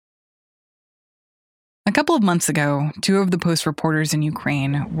A couple of months ago, two of the Post reporters in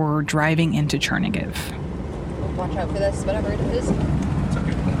Ukraine were driving into Chernihiv. Watch out for this, whatever it is. It's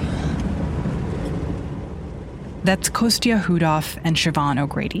okay. That's Kostya Hudov and Siobhan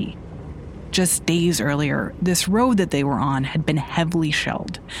O'Grady. Just days earlier, this road that they were on had been heavily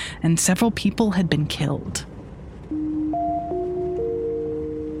shelled, and several people had been killed.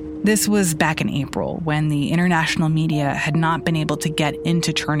 This was back in April, when the international media had not been able to get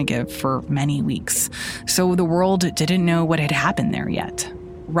into Chernihiv for many weeks, so the world didn't know what had happened there yet.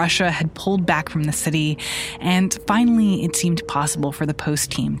 Russia had pulled back from the city, and finally it seemed possible for the Post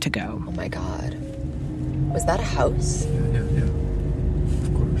team to go. Oh my God. Was that a house? Yeah.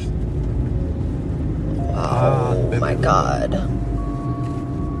 Of course. Oh my God.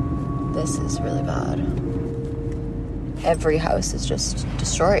 This is really bad. Every house is just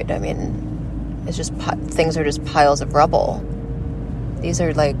destroyed. I mean, it's just things are just piles of rubble. These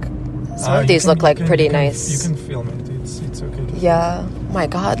are like, some of these look like pretty nice. You can film it. It's okay. Yeah. Oh my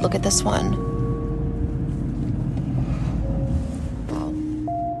God, look at this one. Wow.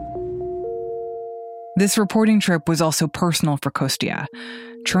 This reporting trip was also personal for Kostya.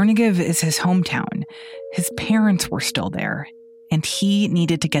 Chernihiv is his hometown. His parents were still there, and he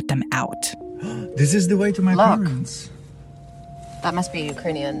needed to get them out. This is the way to my Look. parents. That must be a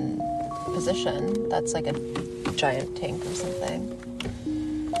Ukrainian position. That's like a giant tank or something.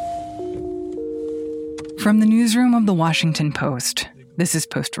 From the newsroom of the Washington Post, this is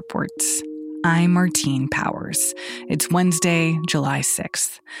Post Reports. I'm Martine Powers. It's Wednesday, July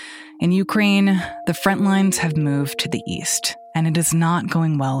 6th. In Ukraine, the front lines have moved to the east, and it is not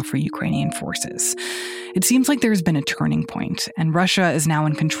going well for Ukrainian forces. It seems like there's been a turning point, and Russia is now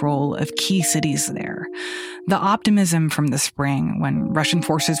in control of key cities there. The optimism from the spring, when Russian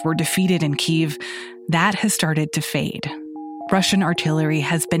forces were defeated in Kyiv, that has started to fade. Russian artillery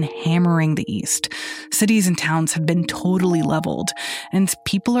has been hammering the east. Cities and towns have been totally leveled, and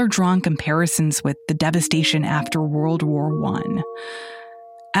people are drawing comparisons with the devastation after World War I.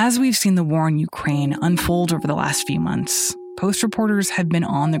 As we've seen the war in Ukraine unfold over the last few months, Post reporters have been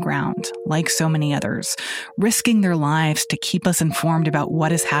on the ground, like so many others, risking their lives to keep us informed about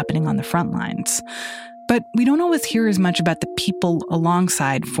what is happening on the front lines. But we don't always hear as much about the people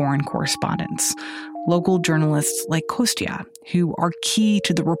alongside foreign correspondents, local journalists like Kostya, who are key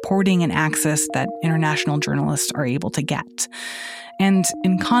to the reporting and access that international journalists are able to get. And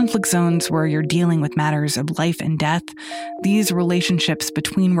in conflict zones where you're dealing with matters of life and death, these relationships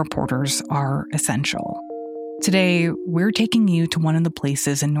between reporters are essential. Today, we're taking you to one of the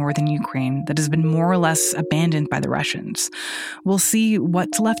places in northern Ukraine that has been more or less abandoned by the Russians. We'll see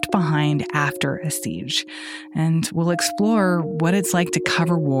what's left behind after a siege, and we'll explore what it's like to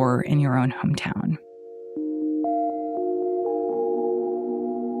cover war in your own hometown.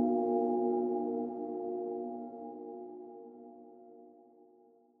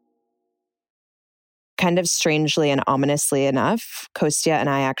 Kind of strangely and ominously enough, Kostya and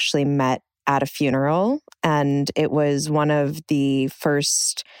I actually met at a funeral, and it was one of the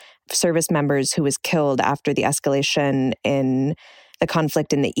first service members who was killed after the escalation in the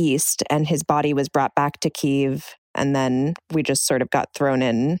conflict in the east, and his body was brought back to Kyiv, and then we just sort of got thrown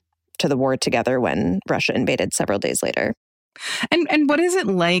in to the war together when Russia invaded several days later. And what is it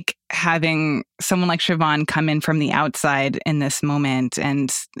like having someone like Siobhan come in from the outside in this moment and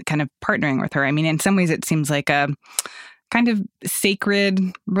kind of partnering with her? I mean, in some ways it seems like a kind of sacred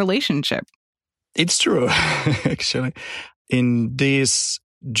relationship. It's true, actually. In this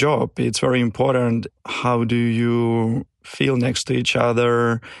job, it's very important how do you feel next to each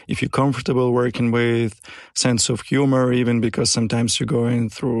other, if you're comfortable working with, sense of humor, even because sometimes you're going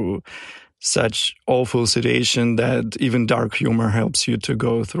through such awful situation that even dark humor helps you to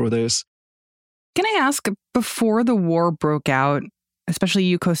go through this. Can I ask, before the war broke out, especially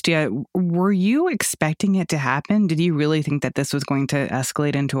you, Kostya, were you expecting it to happen? Did you really think that this was going to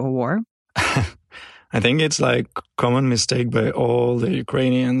escalate into a war? I think it's like common mistake by all the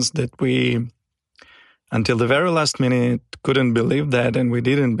Ukrainians that we, until the very last minute, couldn't believe that, and we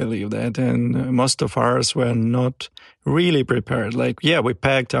didn't believe that. And most of us were not really prepared. Like, yeah, we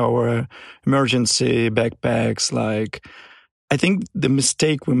packed our emergency backpacks. Like, I think the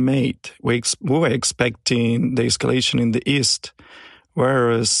mistake we made, we were expecting the escalation in the east,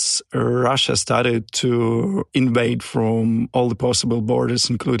 whereas Russia started to invade from all the possible borders,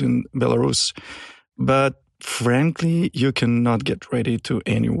 including Belarus. But frankly, you cannot get ready to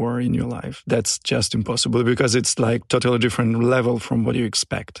any war in your life. That's just impossible because it's like totally different level from what you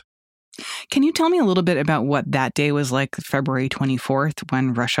expect. Can you tell me a little bit about what that day was like, February 24th,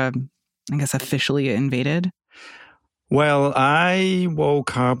 when Russia, I guess, officially invaded? Well, I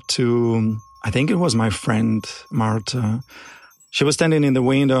woke up to I think it was my friend, Marta. She was standing in the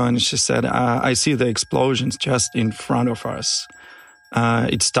window and she said, I see the explosions just in front of us.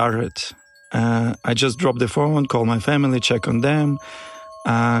 It started. I just dropped the phone, called my family, check on them,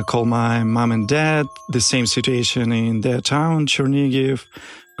 called my mom and dad, the same situation in their town, Chernigiv,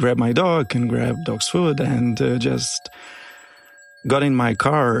 grabbed my dog and grabbed dog's food and just got in my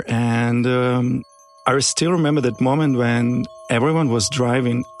car. And I still remember that moment when everyone was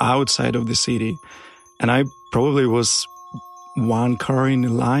driving outside of the city. And I probably was one car in a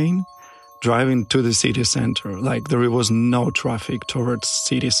line driving to the city center. Like there was no traffic towards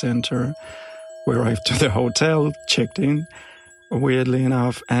city center. We arrived to the hotel, checked in, weirdly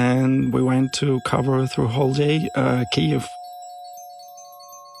enough, and we went to cover through whole day Kyiv.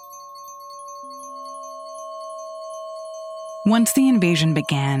 Once the invasion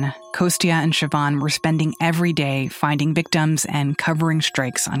began, Kostya and Siobhan were spending every day finding victims and covering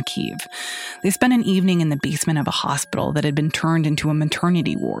strikes on Kyiv. They spent an evening in the basement of a hospital that had been turned into a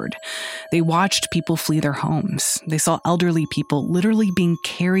maternity ward. They watched people flee their homes. They saw elderly people literally being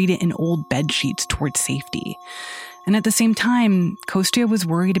carried in old bed sheets towards safety. And at the same time, Kostya was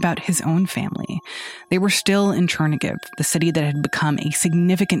worried about his own family. They were still in Chernigiv, the city that had become a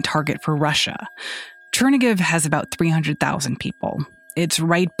significant target for Russia. Chernigiv has about 300,000 people. It's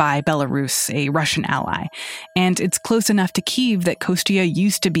right by Belarus, a Russian ally, and it's close enough to Kyiv that Kostya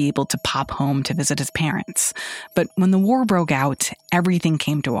used to be able to pop home to visit his parents. But when the war broke out, everything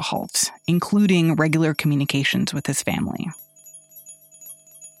came to a halt, including regular communications with his family.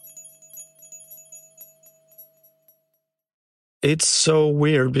 It's so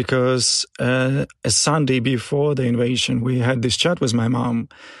weird because a Sunday before the invasion, we had this chat with my mom.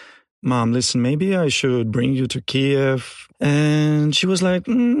 Mom, listen, maybe I should bring you to Kyiv. And she was like,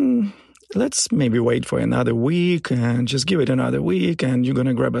 let's maybe wait for another week and just give it another week and you're going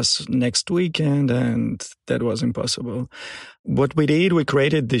to grab us next weekend. And that was impossible. What we did, we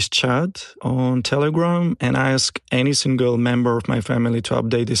created this chat on Telegram and I asked any single member of my family to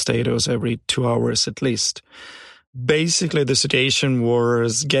update the status every 2 hours at least. Basically, the situation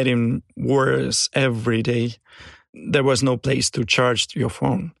was getting worse every day. There was no place to charge your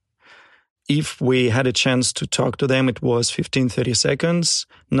phone. If we had a chance to talk to them, it was 15, 30 seconds,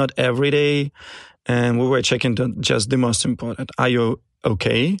 not every day. And we were checking just the most important. Are you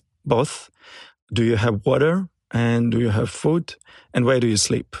okay? Both. Do you have water? And do you have food? And where do you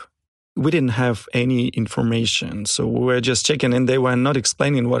sleep? We didn't have any information. So we were just checking and they were not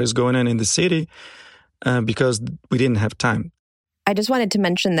explaining what is going on in the city because we didn't have time. I just wanted to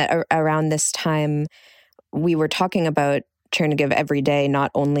mention that around this time, we were talking about Chernigiv every day,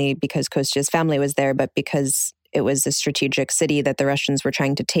 not only because Kostya's family was there, but because it was a strategic city that the Russians were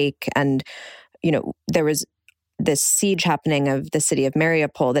trying to take. And, you know, there was this siege happening of the city of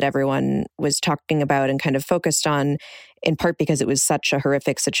Mariupol that everyone was talking about and kind of focused on, in part because it was such a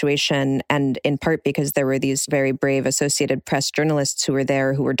horrific situation, and in part because there were these very brave Associated Press journalists who were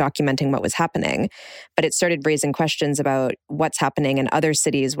there who were documenting what was happening. But it started raising questions about what's happening in other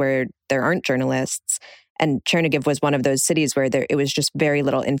cities where there aren't journalists. And Chernigiv was one of those cities where it was just very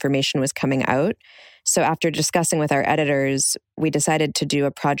little information was coming out. So after discussing with our editors, we decided to do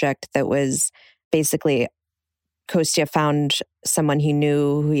a project that was basically Kostya found someone he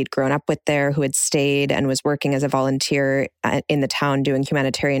knew who he'd grown up with there, who had stayed and was working as a volunteer in the town doing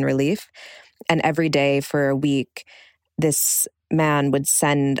humanitarian relief. And every day for a week, this man would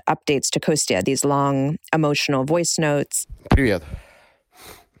send updates to Kostya, these long emotional voice notes. Привет.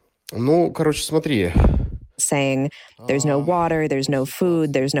 Ну, короче, смотри. Saying there's no water, there's no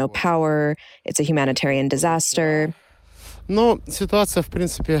food, there's no power, it's a humanitarian disaster. Но ситуация, в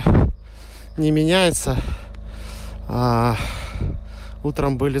принципе, не меняется.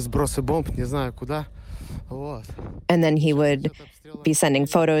 Утром были сбросы бомб, не знаю куда. Вот. And then he would be sending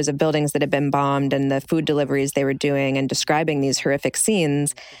photos of buildings that had been bombed and the food deliveries they were doing and describing these horrific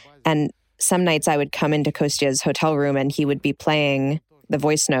scenes. And some nights I would come into Kostya's hotel room and he would be playing the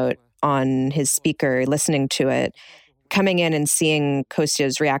voice note on his speaker, listening to it, coming in and seeing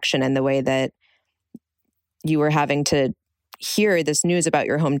Kostya's reaction and the way that you were having to hear this news about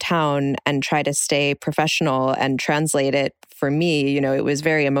your hometown and try to stay professional and translate it. For me, you know, it was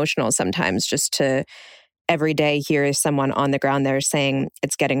very emotional sometimes just to every day hear someone on the ground there saying,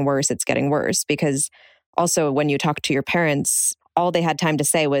 it's getting worse, because also when you talk to your parents, all they had time to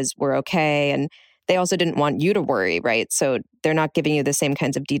say was, we're okay. And they also didn't want you to worry, right? So they're not giving you the same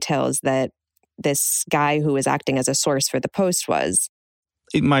kinds of details that this guy who was acting as a source for the Post was.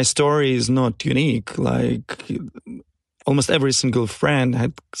 My story is not unique. Like almost every single friend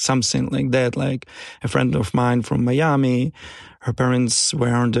had something like that. Like a friend of mine from Miami, her parents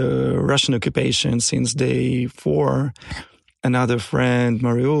were under Russian occupation since day 4. Another friend,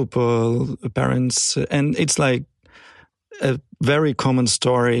 Mariupol, parents, and it's like a very common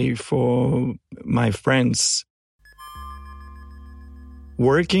story for my friends.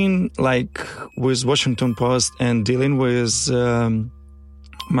 Working like with Washington Post and dealing with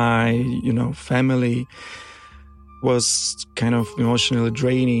my, family was kind of emotionally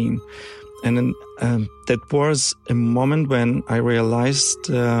draining. And then that was a moment when I realized,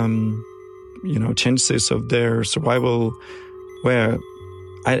 chances of their survival were,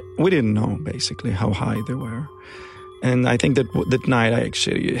 we didn't know basically how high they were. And I think that night I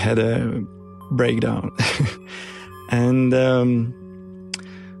actually had a breakdown. And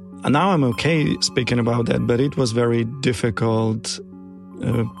now I'm okay speaking about that, but it was very difficult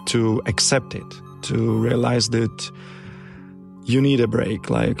to accept it, to realize that you need a break,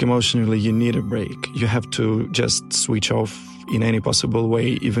 like emotionally you need a break. You have to just switch off in any possible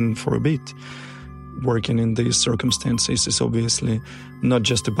way, even for a bit. Working in these circumstances is obviously not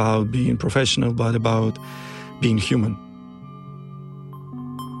just about being professional, but about being human.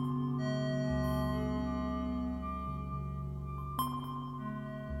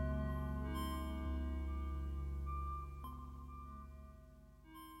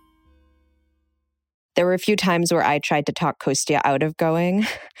 There were a few times where I tried to talk Kostya out of going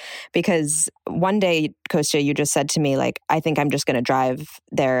because one day, Kostya, you just said to me, like, I think I'm just going to drive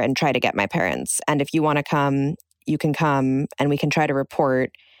there and try to get my parents. And if you want to come, you can come and we can try to report.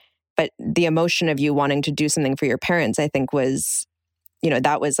 But the emotion of you wanting to do something for your parents, I think was,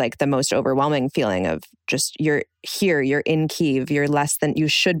 that was like the most overwhelming feeling of just, you're here, you're in Kyiv, you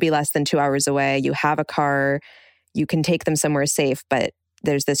should be less than 2 hours away. You have a car, you can take them somewhere safe, but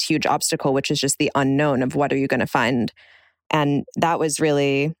there's this huge obstacle, which is just the unknown of what are you going to find. And that was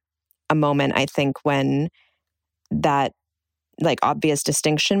really a moment, I think, when that like obvious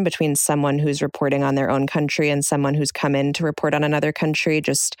distinction between someone who's reporting on their own country and someone who's come in to report on another country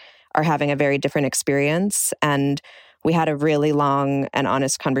just are having a very different experience. And we had a really long and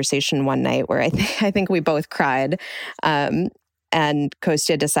honest conversation one night where I think we both cried. And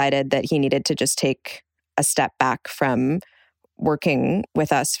Kostya decided that he needed to just take a step back from working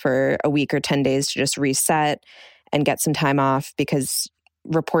with us for a week or 10 days to just reset and get some time off because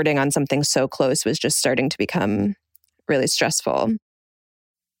reporting on something so close was just starting to become really stressful.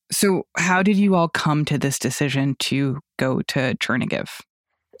 So how did you all come to this decision to go to Chernigiv?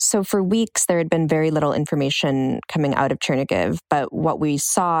 So for weeks, there had been very little information coming out of Chernigiv, but what we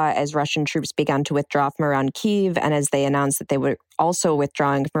saw as Russian troops began to withdraw from around Kyiv and as they announced that they were also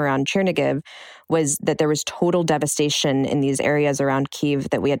withdrawing from around Chernigiv was that there was total devastation in these areas around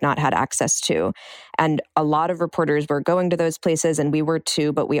Kyiv that we had not had access to. And a lot of reporters were going to those places, and we were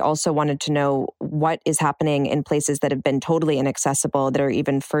too, but we also wanted to know what is happening in places that have been totally inaccessible, that are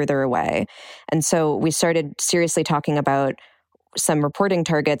even further away. And so we started seriously talking about some reporting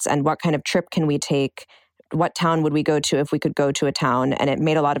targets and what kind of trip can we take, what town would we go to if we could go to a town, and it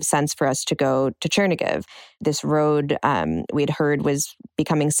made a lot of sense for us to go to Chernigiv. This road we'd heard was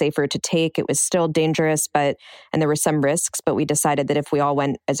becoming safer to take. It was still dangerous, and there were some risks, but we decided that if we all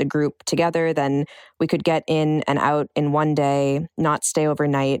went as a group together, then we could get in and out in one day, not stay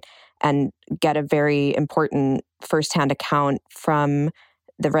overnight, and get a very important firsthand account from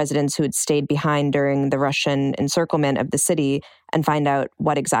the residents who had stayed behind during the Russian encirclement of the city and find out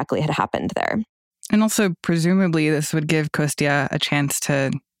what exactly had happened there. And also, presumably, this would give Kostya a chance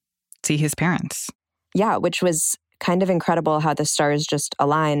to see his parents. Yeah, which was kind of incredible how the stars just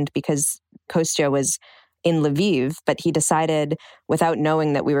aligned because Kostya was in Lviv, but he decided, without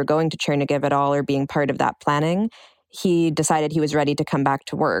knowing that we were going to Chernigiv at all or being part of that planning, he decided he was ready to come back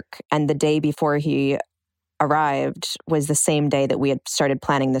to work. And the day before he arrived was the same day that we had started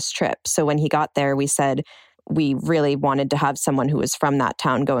planning this trip. So when he got there, we said we really wanted to have someone who was from that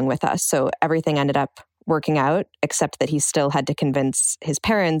town going with us. So everything ended up working out, except that he still had to convince his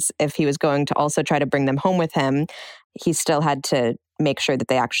parents if he was going to also try to bring them home with him. He still had to make sure that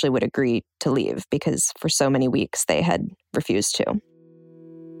they actually would agree to leave because for so many weeks they had refused to.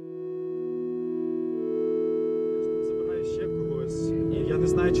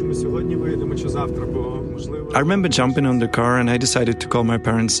 I remember jumping on the car and I decided to call my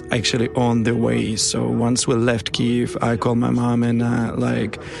parents actually on the way. So once we left Kyiv, I called my mom and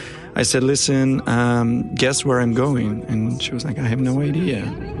I said, listen, guess where I'm going? And she was like, I have no idea.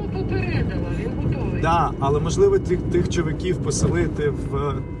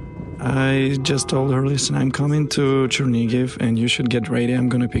 I just told her, listen, I'm coming to Chernigiv and you should get ready. I'm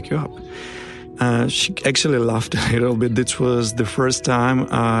going to pick you up. She actually laughed a little bit. This was the first time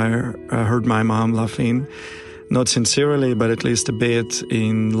I heard my mom laughing. Not sincerely, but at least a bit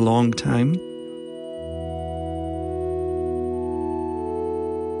in a long time.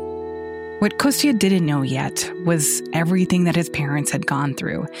 What Kostya didn't know yet was everything that his parents had gone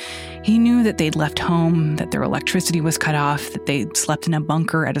through. He knew that they'd left home, that their electricity was cut off, that they'd slept in a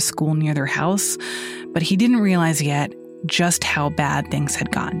bunker at a school near their house, but he didn't realize yet just how bad things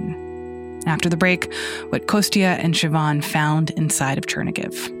had gotten. After the break, what Kostya and Siobhan found inside of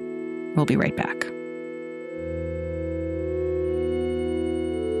Chernigiv. We'll be right back.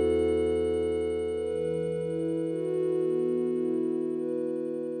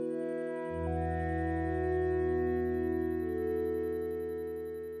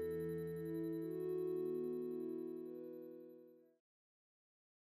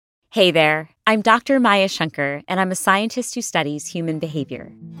 Hey there, I'm Dr. Maya Shankar, and I'm a scientist who studies human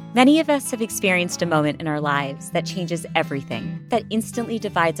behavior. Many of us have experienced a moment in our lives that changes everything, that instantly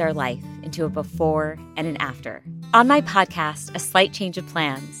divides our life into a before and an after. On my podcast, A Slight Change of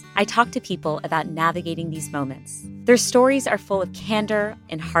Plans, I talk to people about navigating these moments. Their stories are full of candor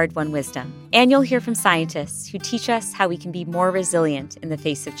and hard-won wisdom. And you'll hear from scientists who teach us how we can be more resilient in the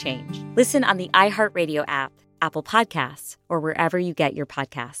face of change. Listen on the iHeartRadio app, Apple Podcasts, or wherever you get your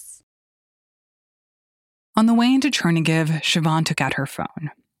podcasts. On the way into Chernigiv, Siobhan took out her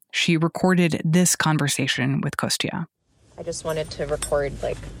phone. She recorded this conversation with Kostya. I just wanted to record,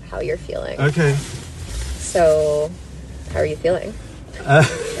 how you're feeling. Okay. So, how are you feeling?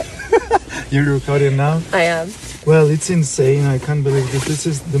 You're recording now? I am. Well, it's insane. I can't believe that this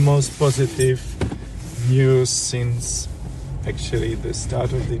is the most positive news since actually the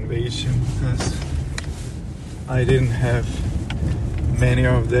start of the invasion, because I didn't have many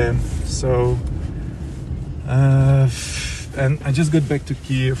of them. So, and I just got back to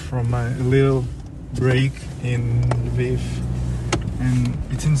Kiev from my little break in Lviv, and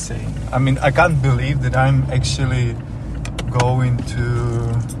it's insane. I mean, I can't believe that I'm actually going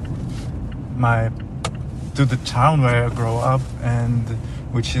to the town where I grew up, and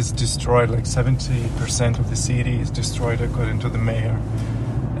which is destroyed. 70% of the city is destroyed according to the mayor.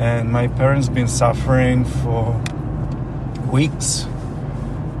 And my parents been suffering for weeks.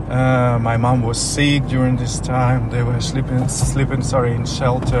 My mom was sick during this time. They were sleeping in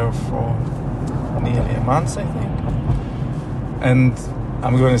shelter for nearly a month, I think. And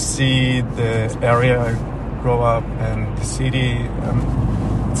I'm going to see the area I grew up and the city.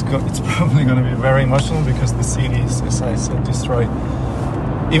 It's probably going to be very emotional because the city is, as I said, destroyed.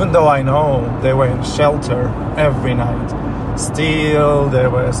 Even though I know they were in shelter every night, still there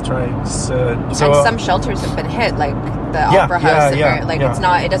were strikes. And some shelters have been hit, like the Opera House. It's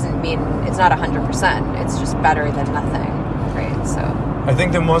not. It doesn't mean it's not 100%. It's just better than nothing, right? So I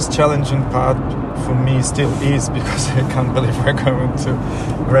think the most challenging part for me still is, because I can't believe we're going to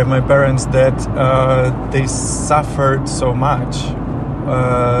grab my parents, that they suffered so much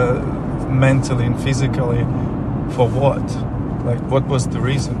mentally and physically. For what? What was the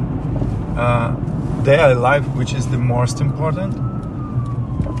reason? They are alive, which is the most important.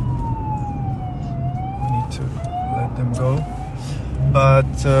 We need to let them go.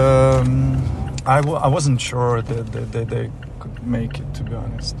 But I wasn't sure that they could make it, to be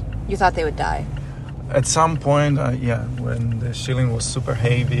honest. You thought they would die? At some point, when the shelling was super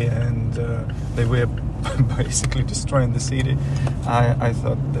heavy and they were basically destroying the city, I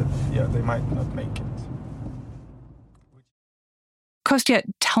thought that, they might not make it. Kostya,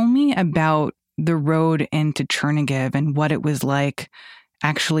 tell me about the road into Chernigiv and what it was like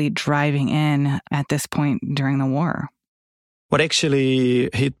actually driving in at this point during the war. What actually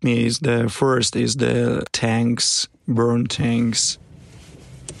hit me is the tanks, burned tanks.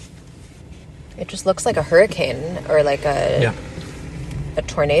 It just looks like a hurricane or like a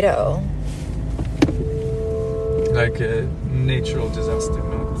tornado. Like a natural disaster.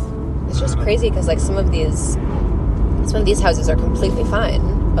 It's just crazy because some of these houses are completely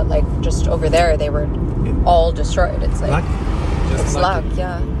fine, but just over there they were all destroyed. It's luck,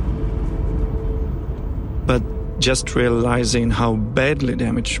 yeah. But just realizing how badly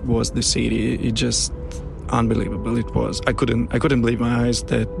damaged was the city, it just unbelievable it was. I couldn't believe my eyes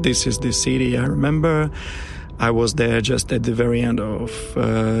that this is the city I remember. I was there just at the very end of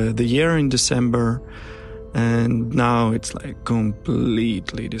the year in December, and now it's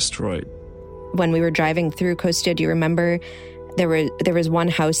completely destroyed. When we were driving through Kostya, do you remember there was one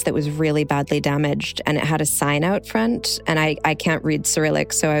house that was really badly damaged and it had a sign out front, and I can't read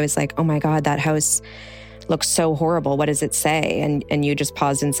Cyrillic, so I was like, oh my God, that house looks so horrible. What does it say? And you just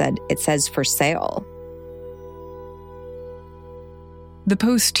paused and said, it says for sale. The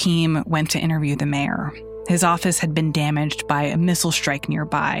Post team went to interview the mayor. His office had been damaged by a missile strike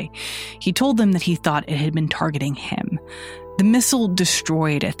nearby. He told them that he thought it had been targeting him. The missile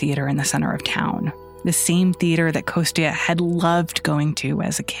destroyed a theater in the center of town, the same theater that Kostya had loved going to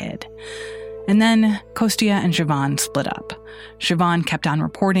as a kid. And then Kostya and Siobhan split up. Siobhan kept on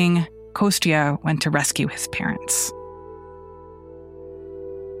reporting. Kostya went to rescue his parents.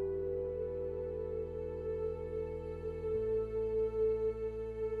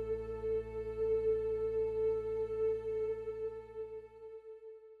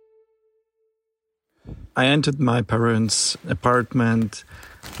 I entered my parents' apartment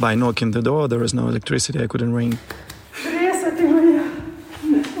by knocking the door. There was no electricity. I couldn't ring.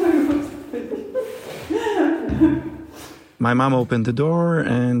 My mom opened the door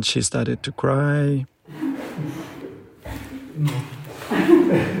and she started to cry.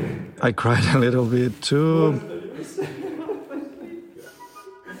 I cried a little bit too.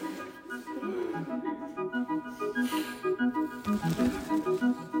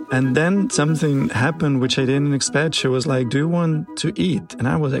 And then something happened which I didn't expect. She was like, "Do you want to eat?" And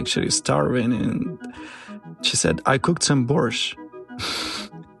I was actually starving. And she said, "I cooked some borscht."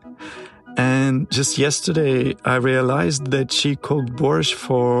 And just yesterday, I realized that she cooked borscht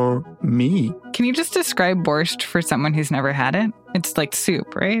for me. Can you just describe borscht for someone who's never had it? It's like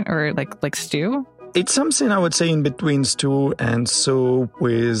soup, right? Or like stew? It's something I would say in between stew and soup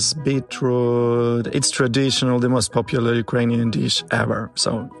with beetroot. It's traditional, the most popular Ukrainian dish ever.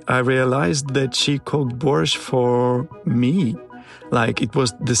 So I realized that she cooked borscht for me. Like, it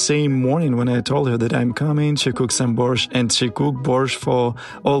was the same morning when I told her that I'm coming, she cooked some borscht, and she cooked borscht for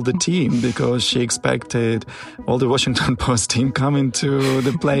all the team because she expected all the Washington Post team coming to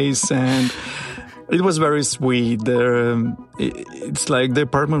the place, and it was very sweet. It's like the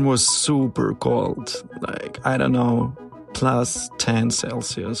apartment was super cold, like, I don't know, plus 10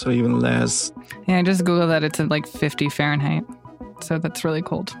 Celsius or even less. Yeah, I just Googled that. It's at like 50 Fahrenheit. So that's really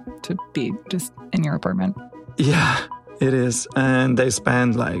cold to be just in your apartment. Yeah. It is, and they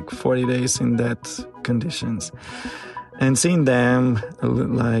spent like 40 days in that conditions. And seeing them,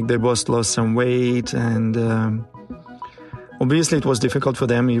 like, they both lost some weight, and obviously it was difficult for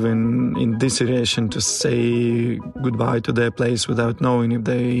them even in this situation to say goodbye to their place without knowing if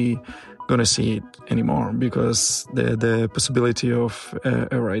they gonna see it anymore, because the possibility of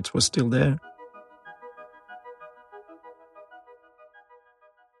a riot was still there.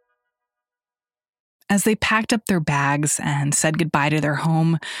 As they packed up their bags and said goodbye to their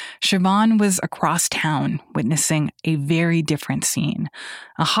home, Siobhan was across town witnessing a very different scene,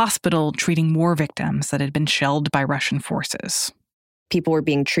 a hospital treating war victims that had been shelled by Russian forces. People were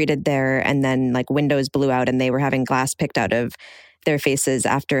being treated there, and then like windows blew out and they were having glass picked out of their faces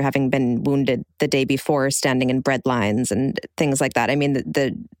after having been wounded the day before, standing in bread lines and things like that. I mean,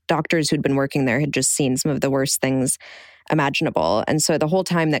 the doctors who'd been working there had just seen some of the worst things imaginable. And so the whole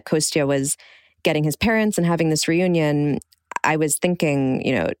time that Kostya was getting his parents and having this reunion, I was thinking,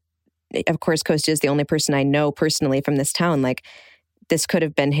 you know, of course, Kostya is the only person I know personally from this town. Like, this could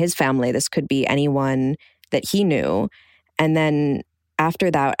have been his family. This could be anyone that he knew. And then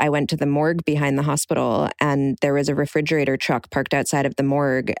after that, I went to the morgue behind the hospital, and there was a refrigerator truck parked outside of the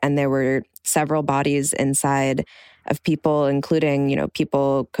morgue, and there were several bodies inside of people, including, you know,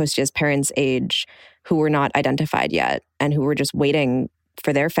 people Kostya's parents' age who were not identified yet and who were just waiting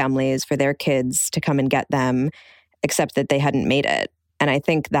for their families, for their kids to come and get them, except that they hadn't made it. And I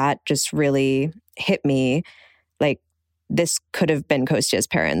think that just really hit me. Like, this could have been Kostya's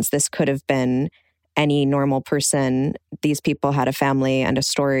parents. This could have been any normal person. These people had a family and a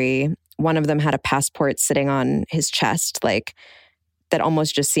story. One of them had a passport sitting on his chest, like, that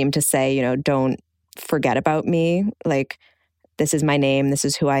almost just seemed to say, you know, don't forget about me. Like, this is my name. This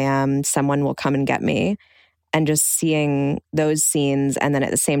is who I am. Someone will come and get me. And just seeing those scenes, and then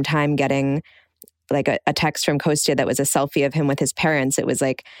at the same time getting like a text from Kostya that was a selfie of him with his parents. It was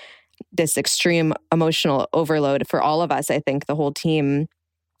like this extreme emotional overload for all of us, I think, the whole team.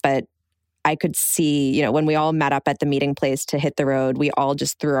 But I could see, you know, when we all met up at the meeting place to hit the road, we all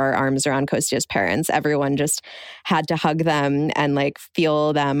just threw our arms around Kostya's parents. Everyone just had to hug them and like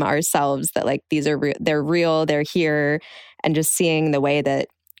feel them ourselves, that like these are they're real, they're here. And just seeing the way that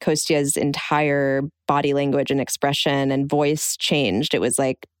Kostya's entire body language and expression and voice changed. It was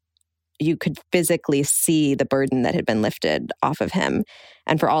like you could physically see the burden that had been lifted off of him.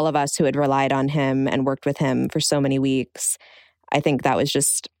 And for all of us who had relied on him and worked with him for so many weeks, I think that was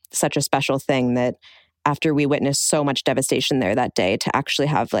just such a special thing, that after we witnessed so much devastation there that day, to actually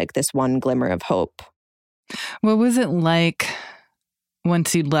have like this one glimmer of hope. What was it like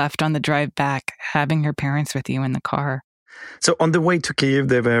once you left on the drive back, having your parents with you in the car? So on the way to Kyiv,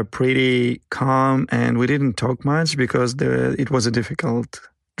 they were pretty calm and we didn't talk much because it was a difficult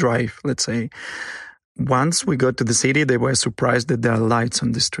drive, let's say. Once we got to the city, they were surprised that there are lights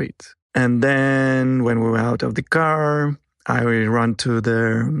on the street. And then when we were out of the car, I ran to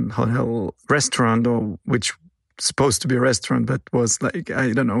the hotel restaurant, or which supposed to be a restaurant, but was like,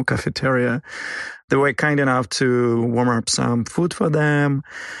 I don't know, cafeteria. They were kind enough to warm up some food for them.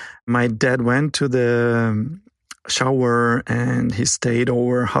 My dad went to the shower and he stayed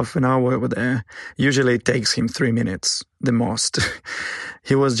over half an hour over there. Usually it takes him 3 minutes, the most.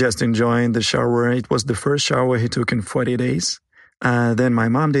 He was just enjoying the shower. It was the first shower he took in 40 days. Then my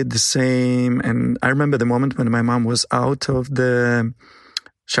mom did the same. And I remember the moment when my mom was out of the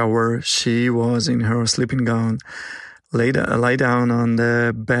shower. She was in her sleeping gown, lay down on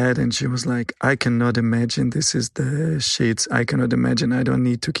the bed, and she was like, I cannot imagine this is the sheets. I cannot imagine. I don't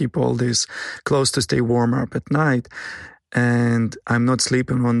need to keep all this clothes to stay warm up at night. And I'm not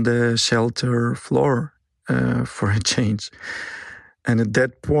sleeping on the shelter floor for a change. And at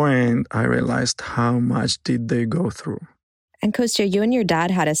that point, I realized how much did they go through. And Kostya, you and your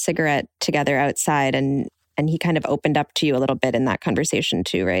dad had a cigarette together outside, and he kind of opened up to you a little bit in that conversation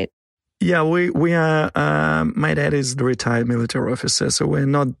too, right? Yeah, we are, my dad is the retired military officer, so we're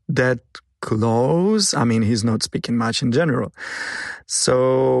not that close. I mean, he's not speaking much in general.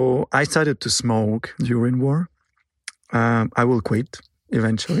 So I started to smoke during war. I will quit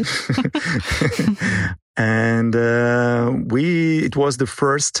eventually. And it was the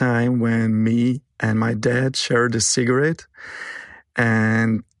first time when me and my dad shared a cigarette.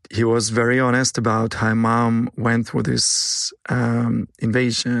 And he was very honest about how mom went through this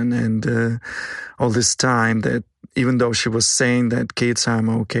invasion and all this time, that even though she was saying that, kids, I'm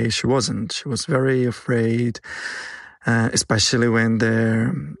okay, she wasn't. She was very afraid, especially when they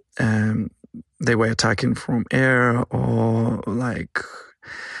were attacking from air or like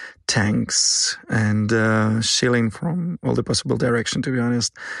tanks and shelling from all the possible direction, to be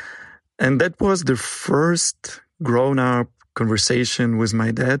honest. And that was the first grown-up conversation with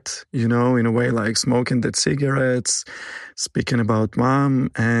my dad, you know, in a way, like smoking that cigarettes, speaking about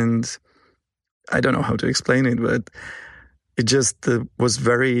mom. And I don't know how to explain it, but it just was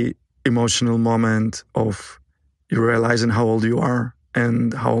very emotional moment of you realizing how old you are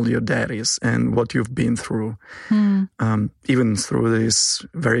and how old your dad is and what you've been through, even through this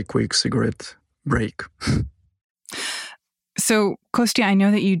very quick cigarette break. So, Kostya, I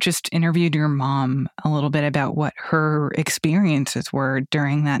know that you just interviewed your mom a little bit about what her experiences were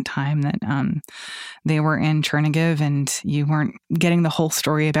during that time that they were in Chernihiv, and you weren't getting the whole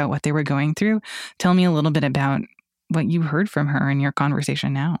story about what they were going through. Tell me a little bit about what you heard from her in your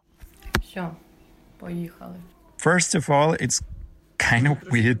conversation now. First of all, it's kind of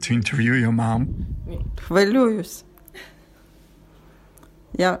weird to interview your mom. Хвилююсь.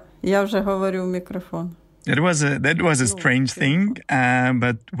 Я вже говорю в мікрофон. That was a strange thing,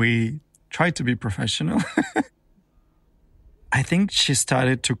 but we tried to be professional. I think she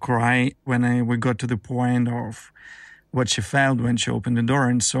started to cry when we got to the point of what she felt when she opened the door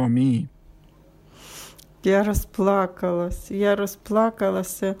and saw me. Я розплакалася.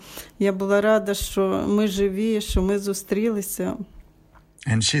 Я була рада, що ми живі, що ми зустрілися.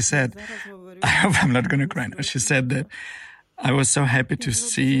 And she said, I hope I'm not going to cry now. She said that I was so happy to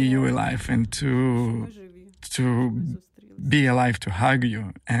see you alive and to be alive, to hug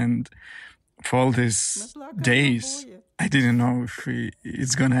you. And for all these days, I didn't know if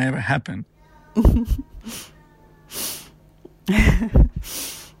it's going to ever happen.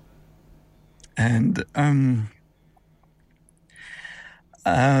 And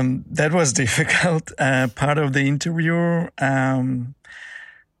that was difficult part of the interview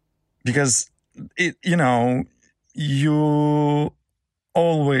because, you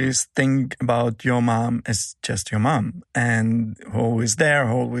always think about your mom as just your mom and always there,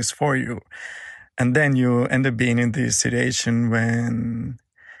 always for you. And then you end up being in this situation when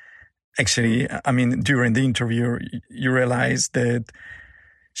actually, I mean, during the interview, you realize that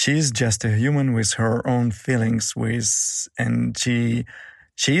she's just a human with her own feelings and she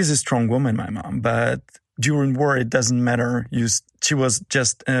is a strong woman, my mom, but during war, it doesn't matter. She was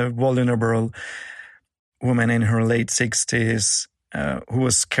just a vulnerable woman in her late 60s who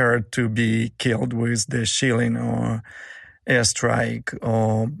was scared to be killed with the shelling or airstrike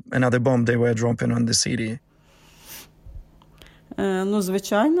or another bomb they were dropping on the city.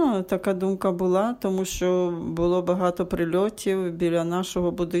 Звичайно, така думка була, тому що було багато прильотів біля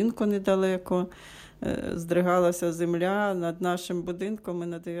нашого будинку недалеко. Здригалася земля над нашим будинком, ми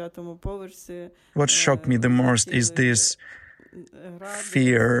на 9-му поверсі. What shocked me the most is this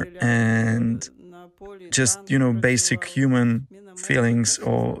fear and just, basic human feelings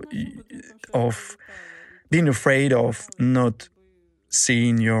or of being afraid of not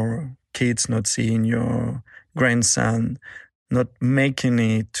seeing your kids, not seeing your grandson, not making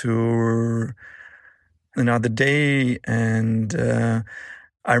it to another day. And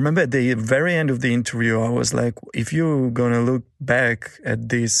I remember at the very end of the interview, I was like, if you're going to look back at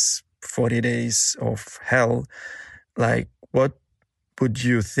these 40 days of hell, like, what would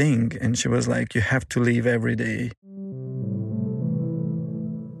you think? And she was like, you have to live every day.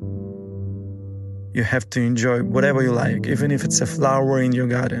 You have to enjoy whatever you like, even if it's a flower in your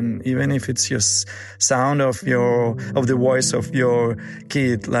garden, even if it's your sound of the voice of your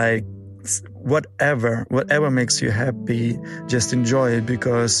kid, like whatever makes you happy, just enjoy it,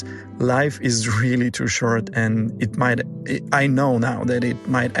 because life is really too short, and I know now that it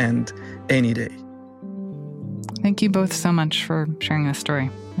might end any day. Thank you both so much for sharing this story.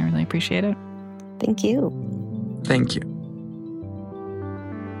 I really appreciate it. Thank you. Thank you.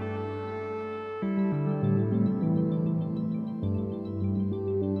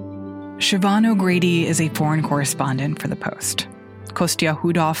 Siobhan O'Grady is a foreign correspondent for The Post. Kostya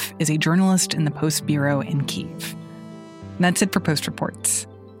Hudov is a journalist in the Post Bureau in Kyiv. That's it for Post Reports.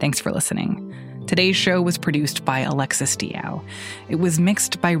 Thanks for listening. Today's show was produced by Alexis Diao. It was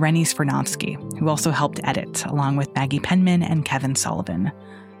mixed by Rennie Svirnovsky, who also helped edit, along with Maggie Penman and Kevin Sullivan.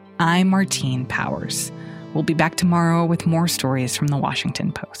 I'm Martine Powers. We'll be back tomorrow with more stories from The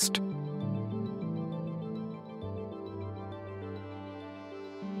Washington Post.